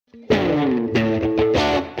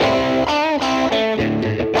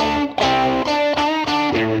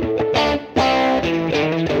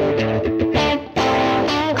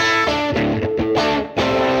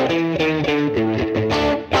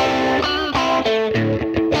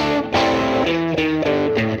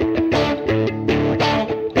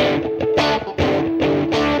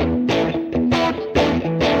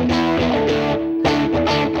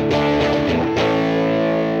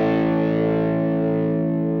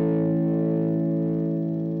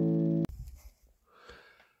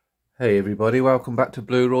Hey everybody, welcome back to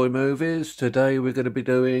Blu-Roy Movies. Today we're going to be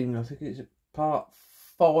doing, I think it's part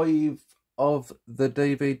 5 of the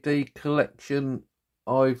DVD collection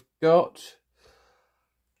I've got.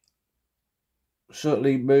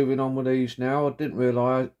 Certainly moving on with these now. I didn't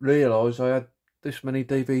realise I had this many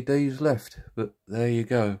DVDs left, but there you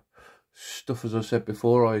go. Stuff, as I said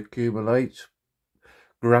before, I accumulate,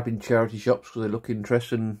 grabbing charity shops because they look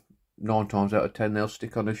interesting. 9 times out of 10 they'll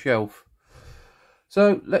stick on a shelf.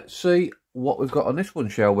 So let's see what we've got on this one,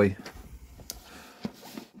 shall we?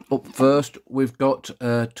 Up first, we've got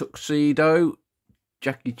Tuxedo,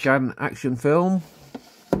 Jackie Chan action film.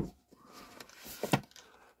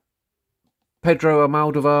 Pedro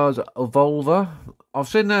Almodovar's Volva. I've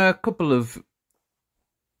seen a couple of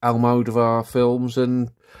Almodovar films and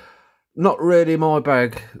not really my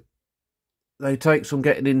bag. They take some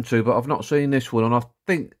getting into, but I've not seen this one, and I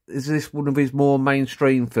think is this one of his more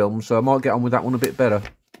mainstream films, so I might get on with that one a bit better.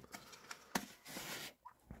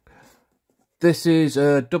 This is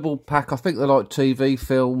a double pack. I think they're like TV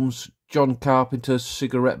films. John Carpenter's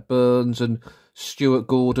Cigarette Burns and Stuart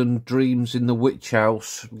Gordon Dreams in the Witch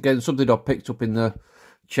House. Again, something I picked up in the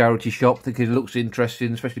charity shop, thinking it looks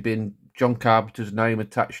interesting, especially being John Carpenter's name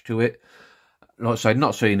attached to it. Like I say,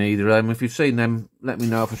 not seen either of them. If you've seen them, let me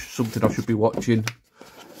know if it's something I should be watching.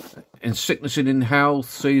 In Sickness and in Health,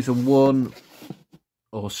 Season 1,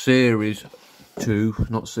 or Series 2,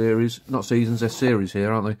 not series, not seasons, they're series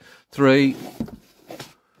here, aren't they? 3,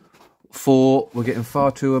 4, we're getting far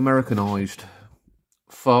too Americanised.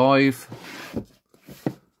 5,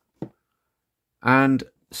 and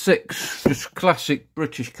 6, just classic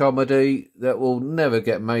British comedy that will never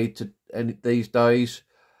get made to any these days.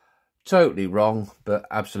 Totally wrong, but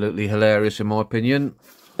absolutely hilarious in my opinion.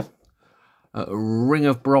 Ring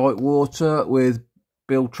of Bright Water with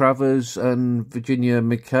Bill Travers and Virginia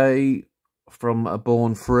McKay from A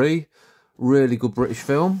Born Free. Really good British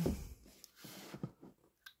film.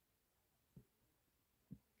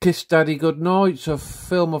 Kiss Daddy Goodnight, a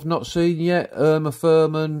film I've not seen yet. Irma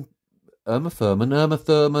Thurman, and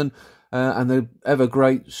the ever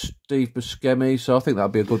great Steve Buscemi. So I think that'll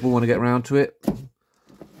be a good one when I get around to it.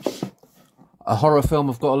 A horror film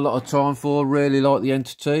I've got a lot of time for. Really like The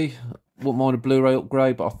Entity. Wouldn't mind a Blu-ray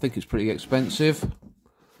upgrade, but I think it's pretty expensive.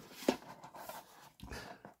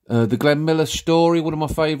 The Glenn Miller Story, one of my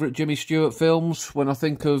favourite Jimmy Stewart films. When I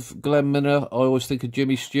think of Glenn Miller, I always think of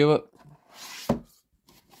Jimmy Stewart.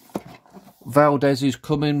 Valdez is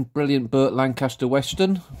Coming, brilliant Burt Lancaster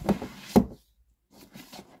Western.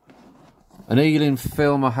 An Ealing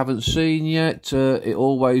film I haven't seen yet. It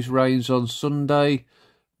Always Rains on Sunday.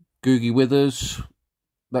 Googie Withers,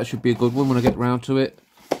 that should be a good one when I get round to it.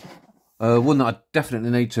 One that I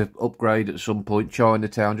definitely need to upgrade at some point,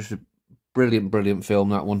 Chinatown, just a brilliant film,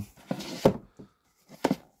 that one.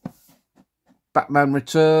 Batman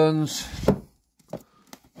Returns,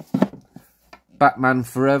 Batman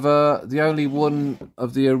Forever. The only one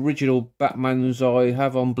of the original Batmans I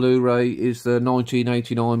have on Blu-ray is the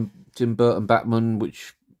 1989 Tim Burton Batman,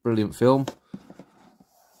 which brilliant film.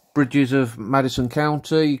 Bridges of Madison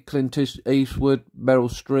County, Clint Eastwood,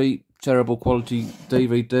 Meryl Streep, terrible quality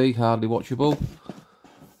DVD, hardly watchable.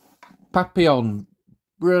 Papillon,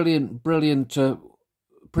 brilliant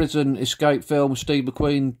prison escape film, Steve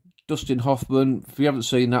McQueen, Dustin Hoffman. If you haven't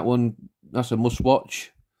seen that one, that's a must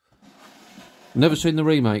watch. Never seen the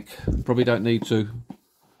remake, probably don't need to.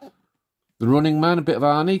 The Running Man, a bit of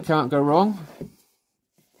Arnie, can't go wrong.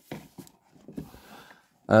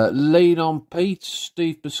 Lean on Pete,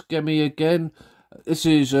 Steve Buscemi again. This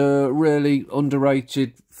is a really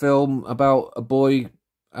underrated film about a boy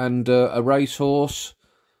and a racehorse.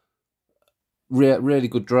 Really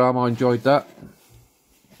good drama, I enjoyed that.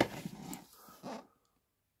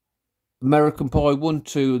 American Pie 1,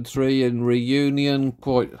 2 and 3 and Reunion.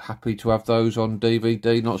 Quite happy to have those on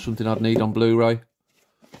DVD, not something I'd need on Blu-ray.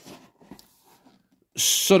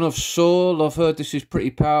 Son of Saul, I've heard this is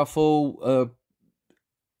pretty powerful.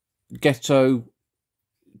 Ghetto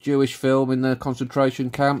Jewish film in the concentration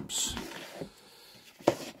camps.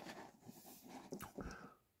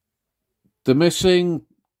 The Missing,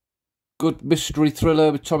 good mystery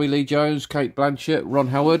thriller with Tommy Lee Jones, Kate Blanchett, Ron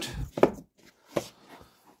Howard.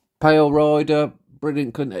 Pale Rider,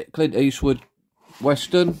 brilliant Clint Eastwood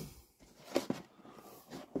Western.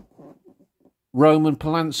 Roman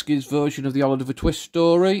Polanski's version of the Oliver Twist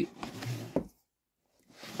story.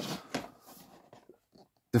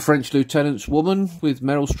 The French Lieutenant's Woman with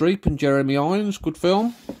Meryl Streep and Jeremy Irons, good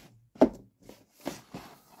film.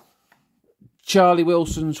 Charlie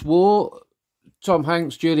Wilson's War, Tom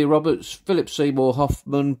Hanks, Julia Roberts, Philip Seymour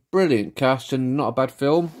Hoffman, brilliant cast and not a bad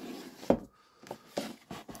film.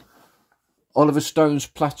 Oliver Stone's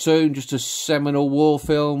Platoon, just a seminal war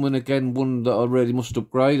film, and again one that I really must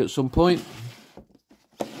upgrade at some point.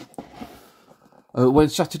 When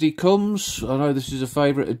Saturday Comes, I know this is a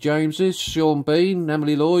favourite of James's. Sean Bean,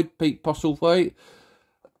 Emily Lloyd, Pete Postlethwaite.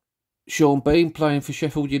 Sean Bean playing for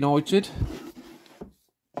Sheffield United.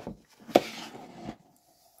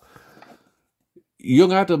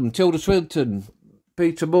 Young Adam, Tilda Swinton,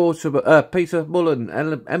 Peter Mullen,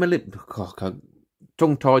 Emily... Oh,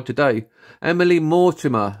 tongue-tied today. Emily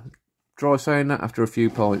Mortimer. Try saying that after a few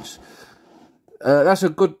pints. That's a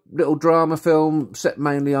good little drama film set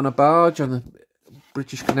mainly on a barge on the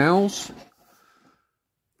British canals.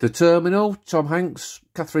 The Terminal, Tom Hanks,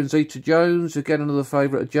 Catherine Zeta-Jones, again another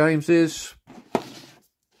favourite of James's.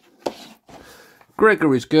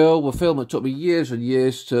 Gregory's Girl, a film that took me years and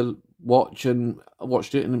years to watch, and I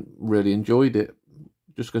watched it and really enjoyed it.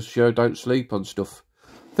 Just goes to show don't sleep on stuff.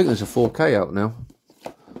 I think there's a 4K out now.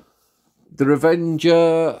 The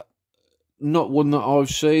Revenger, not one that I've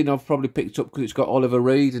seen. I've probably picked up because it's got Oliver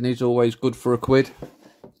Reed and he's always good for £1.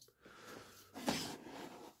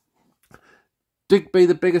 Digby,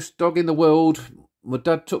 the Biggest Dog in the World. My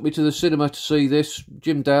dad took me to the cinema to see this.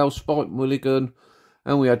 Jim Dale, Spike Mulligan,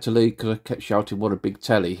 and we had to leave because I kept shouting, what a big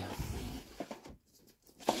telly.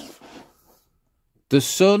 The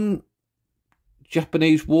Sun,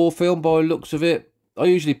 Japanese war film by the looks of it. I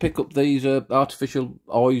usually pick up these artificial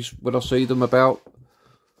eyes when I see them about.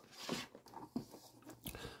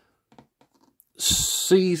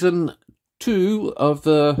 Season 2 of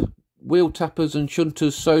the Wheel Tappers and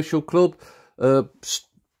Shunters Social Club.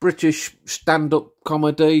 British stand-up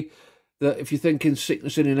comedy that if you're thinking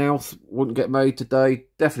sickness in health wouldn't get made today,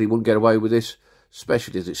 definitely wouldn't get away with this,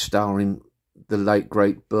 especially as it's starring the late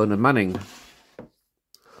great Bernard Manning.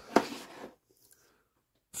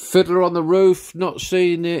 Fiddler on the Roof, not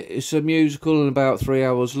seen it. It's a musical and about 3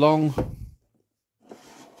 hours long.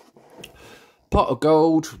 Pot of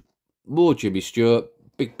Gold, more Jimmy Stewart,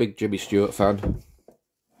 big Jimmy Stewart fan.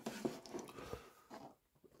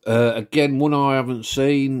 Again, one I haven't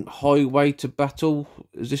seen, Highway to Battle.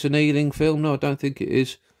 Is this an Ealing film? No, I don't think it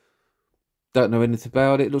is. Don't know anything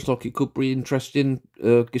about it. Looks like it could be interesting.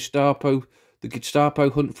 The Gestapo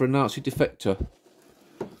hunt for a Nazi defector.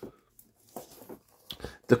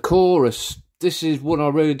 The Chorus. This is one I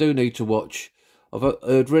really do need to watch. I've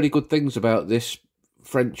heard really good things about this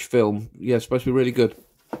French film. Yeah, it's supposed to be really good.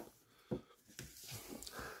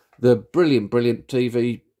 The brilliant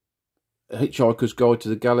TV Hitchhiker's Guide to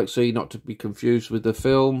the Galaxy, not to be confused with the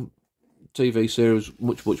film. TV series,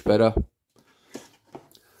 much better.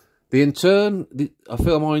 The Intern, a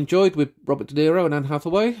film I enjoyed with Robert De Niro and Anne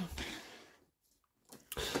Hathaway.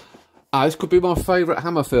 This could be my favourite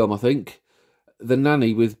Hammer film, I think. The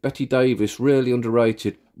Nanny with Betty Davis, really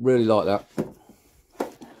underrated. Really like that.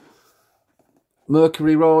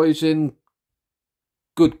 Mercury Rising,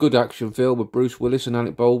 good action film with Bruce Willis and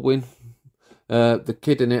Alec Baldwin. The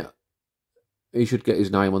kid in it, he should get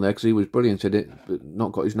his name on there because he was brilliant in it, but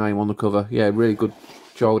not got his name on the cover. Yeah, really good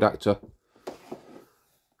child actor.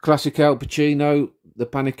 Classic Al Pacino, The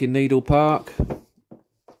Panic in Needle Park.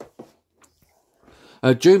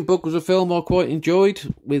 Junebug was a film I quite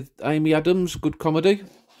enjoyed with Amy Adams, good comedy.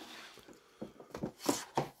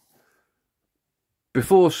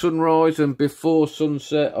 Before Sunrise and Before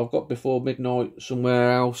Sunset, I've got Before Midnight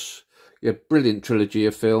somewhere else. Yeah, brilliant trilogy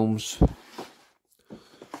of films.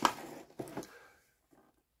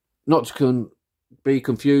 Not to be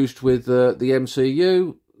confused with the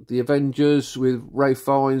MCU, The Avengers with Ray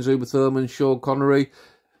Fiennes, Uma Thurman, Sean Connery.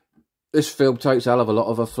 This film takes a hell of a lot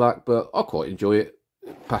of a flack, but I quite enjoy it.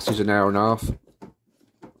 It passes an hour and a half.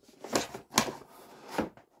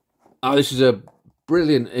 This is a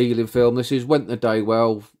brilliant Ealing film. This is Went the Day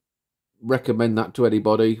Well. Recommend that to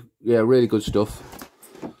anybody. Yeah, really good stuff.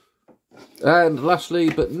 And lastly,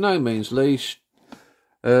 but no means least,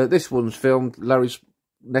 this one's filmed Larry's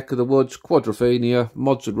Neck of the Woods, Quadrophenia,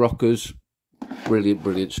 Mods and Rockers.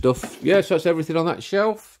 Brilliant stuff. Yes, that's everything on that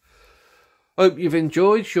shelf. Hope you've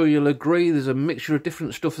enjoyed. Sure you'll agree there's a mixture of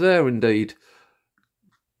different stuff there indeed.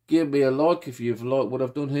 Give me a like if you've liked what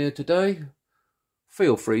I've done here today.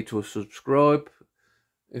 Feel free to subscribe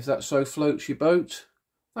if that so floats your boat.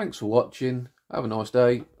 Thanks for watching. Have a nice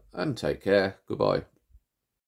day and take care. Goodbye.